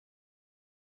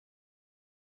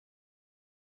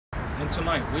and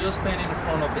tonight we are standing in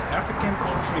front of the African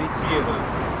Poetry Theater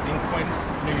in Queens,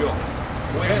 New York,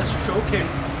 where a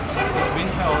showcase is being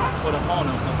held for the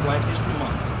honor of Black History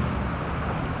Month.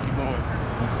 Keep going.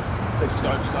 Take two.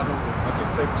 Start over.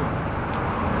 Okay, take two.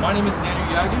 My name is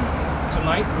Daniel Yagi.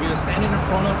 Tonight we are standing in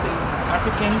front of the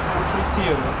African Poetry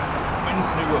Theater,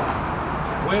 Queens, New York,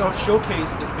 where a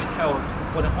showcase is being held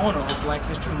for the honor of Black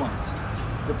History Month.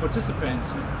 The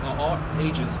participants are all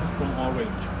ages from all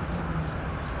range.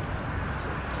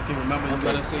 Okay, remember you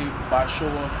gotta say by show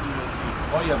off UNT.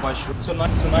 Oh yeah, by show. Tonight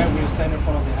we are standing in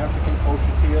front of the African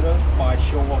Poetry Theater by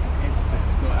show off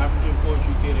entertainment. No, African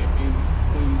Poetry Theater in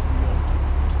Queens, New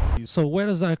York. So where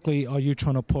exactly are you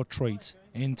trying to portray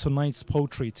in tonight's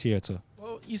Poetry Theater?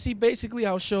 Well, you see, basically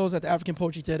our shows at the African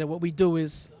Poetry Theater, what we do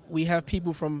is we have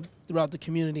people from throughout the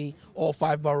community, all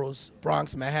 5 boroughs,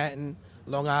 Bronx, Manhattan,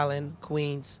 Long Island,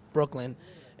 Queens, Brooklyn.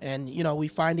 And, you know, we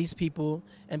find these people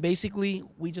and basically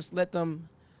we just let them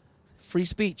free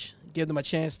speech, give them a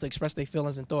chance to express their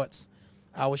feelings and thoughts.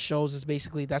 Our shows is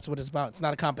basically, that's what it's about. It's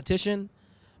not a competition.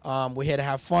 We're here to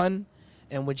have fun,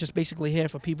 and we're just basically here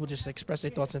for people just to express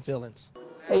their thoughts and feelings.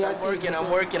 Hey, I'm working, I'm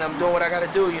doing what I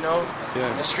gotta do, you know?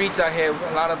 Yeah. The streets out here,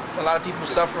 a lot of people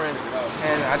suffering,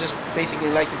 and I just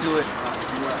basically like to do it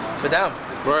for them.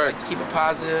 Right. I like to keep it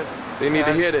positive. They need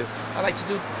to hear this. I like to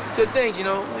do good things, you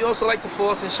know? We also like to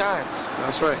force and shine.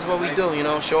 That's right. This is what we do, you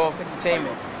know, show off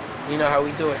entertainment. You know how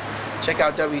we do it. Check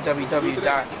out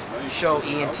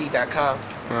www.showent.com.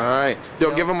 All right.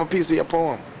 Yo, give them a piece of your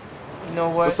poem. You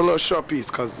know what? It's a little short piece,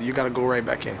 because you got to go right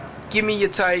back in. Give me your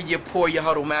tired, your poor, your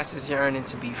huddle masters, your earning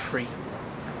to be free.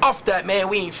 Off that, man,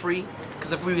 we ain't free.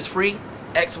 Because if we was free,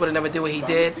 X would have never did what he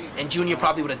did, and Junior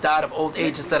probably would have died of old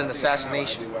age instead of an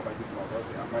assassination.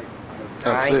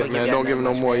 That's it, man. Don't give him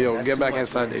no more. Yo, get back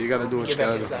inside there. You got to do what you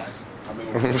got to do.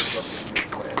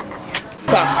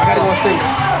 Stop, I gotta go on stage.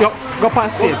 Yo, go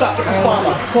past stage. Stop.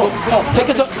 Go. Take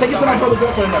it to my brother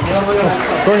girlfriend. Go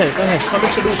ahead. Come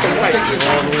introduce him.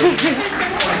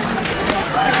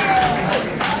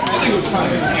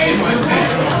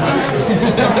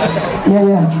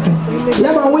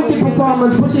 Yeah, man, wicked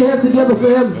performance. Put your hands together for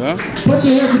him. Huh? Put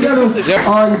your hands together. Yep.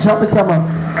 All right, you drop the camera.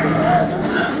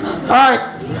 All right.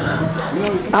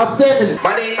 Outstanding.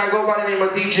 I go by the name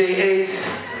of DJ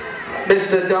Ace,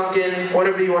 Mr. Duncan,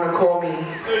 whatever you want to call me.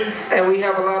 And we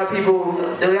have a lot of people, we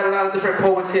got a lot of different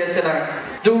poets here tonight.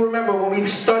 Do remember, when we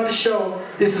start the show,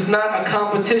 this is not a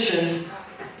competition,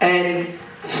 and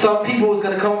some people is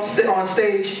going to come on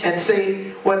stage and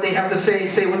say what they have to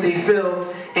say what they feel,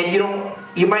 and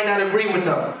you might not agree with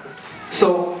them.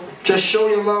 So just show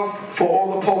your love for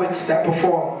all the poets that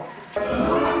perform.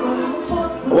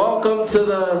 Welcome to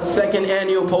the 2nd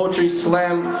annual Poetry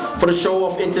Slam for the Show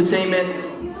Off Entertainment.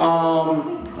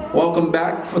 Welcome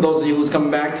back for those of you who's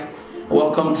coming back.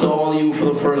 Welcome to all of you for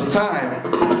the first time.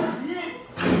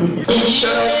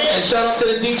 Shout out to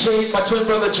the DJ, my twin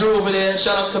brother Drew over there.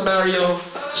 Shout out to Mario.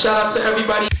 Shout out to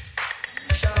everybody.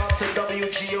 Shout out to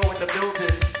WGO in the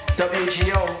building.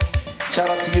 WGO. Shout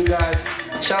out to you guys.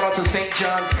 Shout out to St.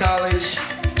 John's College,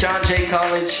 John Jay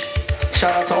College.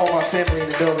 Shout out to all my family in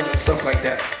the building and stuff like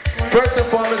that. First and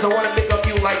foremost, I want to pick up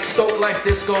you like Stoke Life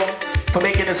Disco for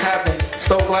making this happen.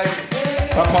 Stoke Life,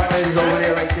 my partner is over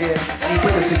there right there. He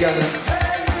put this together.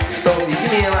 Stoke,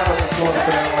 give me a round of applause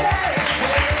for that one.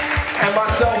 And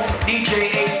myself, DJ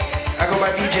Ace. I go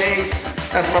by DJ Ace.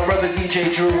 That's my brother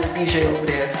DJ Drew, DJ over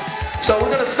there. So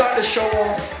we're going to start the show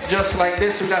off just like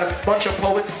this. We got a bunch of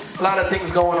poets, a lot of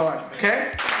things going on,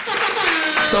 okay?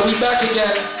 So we back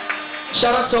again.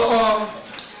 Shout out to all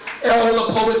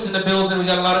the poets in the building. We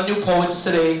got a lot of new poets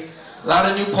today. A lot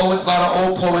of new poets, a lot of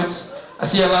old poets. I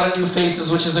see a lot of new faces,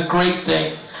 which is a great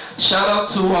thing. Shout out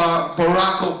to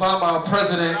Barack Obama, our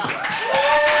president.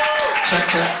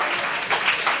 Check.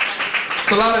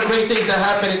 It's a lot of great things that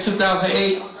happened in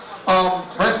 2008.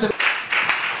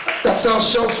 That's our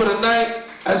show for the night.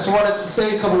 I just wanted to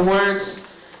say a couple words.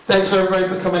 Thanks for everybody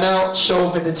for coming out. Show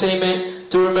of entertainment.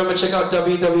 Do remember, check out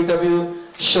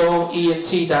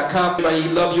www.showent.com. Everybody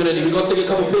love unity. We're going to take a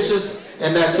couple pictures,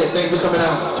 and that's it. Thanks for coming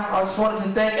out. I just wanted to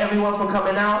thank everyone for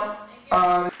coming out.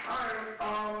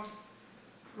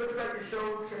 Looks like the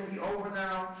show's going to be over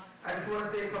now. I just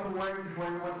want to say a couple words before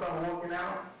everyone starts walking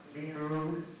out. Being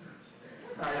rude.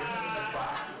 Sorry, the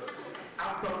spot.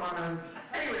 Outside manners.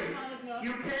 Anyway,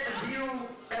 you can view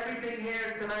everything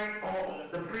here tonight, or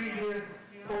the previous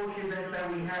poetry events that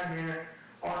we have here,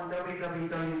 on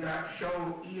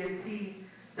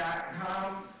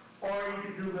www.showent.com, or you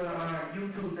can do the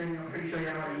YouTube thing. I'm pretty sure you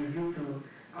know how to use YouTube.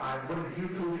 What is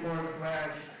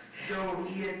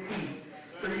YouTube.com/showent.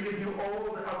 So you can view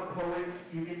all the other poets,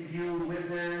 you can view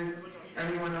Wizard,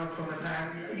 everyone else from the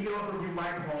past. You can also view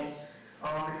my poem.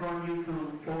 It's on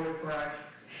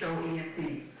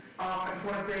YouTube/ShowENT. I just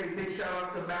want to say a big shout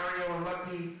out to Mario and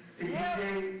Lucky, the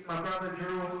DJ, my brother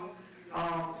Drew.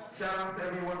 Shout out to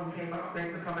everyone who came out.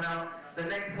 Thanks for coming out. The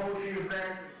next poetry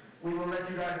event, we will let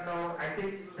you guys know. I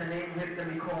think the name is going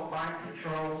to be called Mind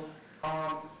Control.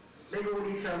 Mingle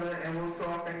with each other and we'll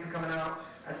talk. Thanks for coming out.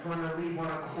 I just want to leave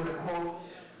with a quote.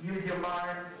 Use your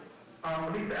mind.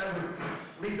 Lisa Evans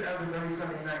every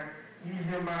Sunday night. Use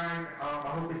your mind. I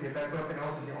hope it's your best weapon. I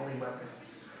hope it's your only weapon.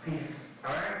 Peace.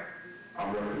 All right?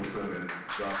 I'm ready for living.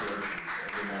 God bless you.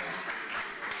 Good night.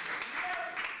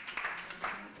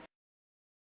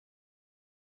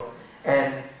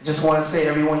 And just want to say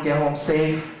everyone get home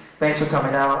safe. Thanks for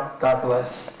coming out. God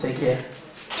bless. Take care.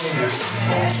 This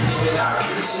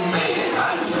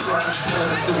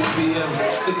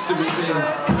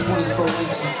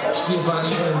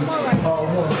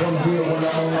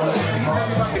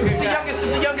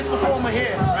is the youngest performer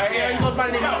here. Right here. He goes by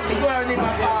the name of Iz.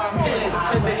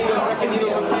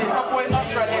 My boy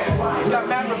Ups right here. We got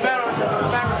Matt Rivera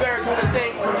doing the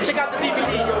thing. Check out the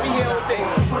DVD, yo. We hear the whole thing.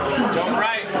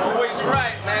 Right, always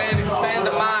right, man. Expand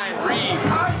the mind. Read.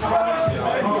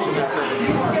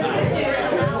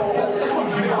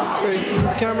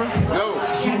 Camera? Go.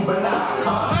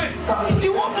 Hey, what do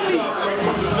you want from me?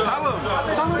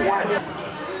 Tell him what?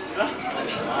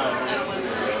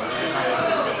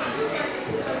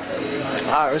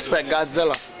 I respect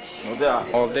Godzilla. No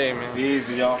doubt. All day, man. Be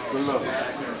easy, y'all. Good luck.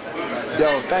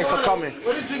 Yo, thanks for coming.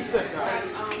 What did you drink say?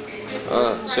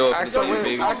 Show up Axel, for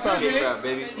baby. Axel.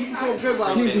 Baby.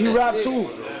 He rap too.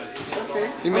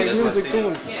 He makes music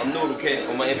too. I'm new, okay?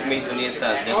 All my information on the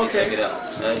inside. Definitely check it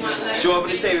out. Show up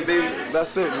at the table, baby.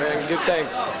 That's it, man. Give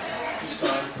thanks.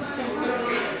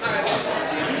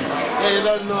 Yeah, you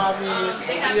don't know, I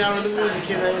mean, you're on the music,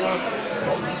 you know.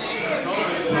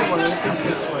 Come on, let's take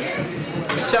this one.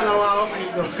 Channel one,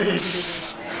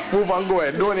 Move on, go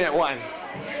ahead. Donate one.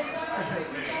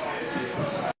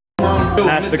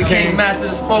 Mr. King, Master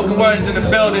of Spoken Words in the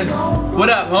building. What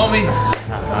up, homie?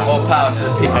 All power to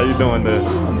the people. How you doing, dude?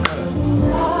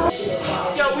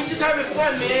 Yo, we just having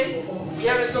fun, man. We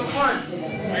having some fun.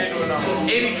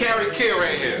 80-carat kid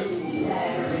right here.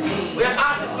 We have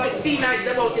artists like C-Nice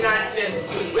that vote tonight.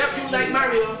 We have people like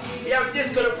Mario. We have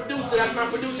Disco, the producer. That's my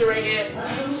producer right here.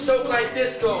 Soak like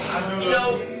Disco. You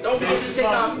know, don't forget to check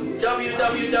out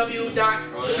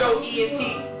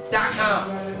www.showent.com.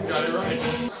 Got it right.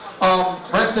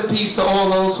 Rest in peace to all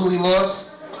those who we lost.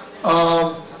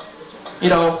 You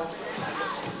know,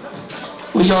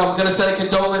 we gonna send a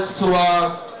condolence to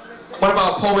one of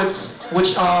our poets,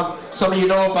 which some of you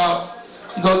know about.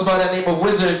 He goes by the name of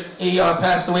Wizard. He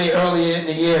passed away earlier in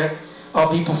the year.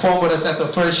 He performed with us at the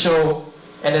first show,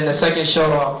 and then the second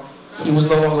show, he was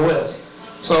no longer with us.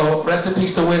 So rest in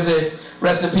peace to Wizard.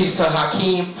 Rest in peace to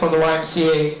Hakeem from the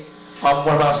YMCA,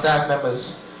 one of our staff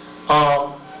members.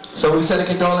 So we send a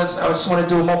condolence. I just want to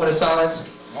do a moment of silence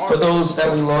for those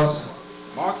that we lost.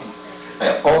 Marky.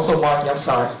 Also Marky, I'm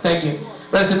sorry. Thank you.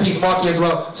 Rest in peace, Marky, as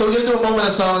well. So we're going to do a moment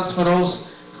of silence for those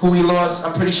who we lost.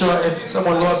 I'm pretty sure if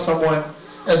someone lost someone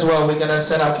as well, we're going to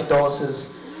send our condolences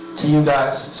to you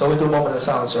guys. So we'll do a moment of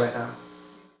silence right now.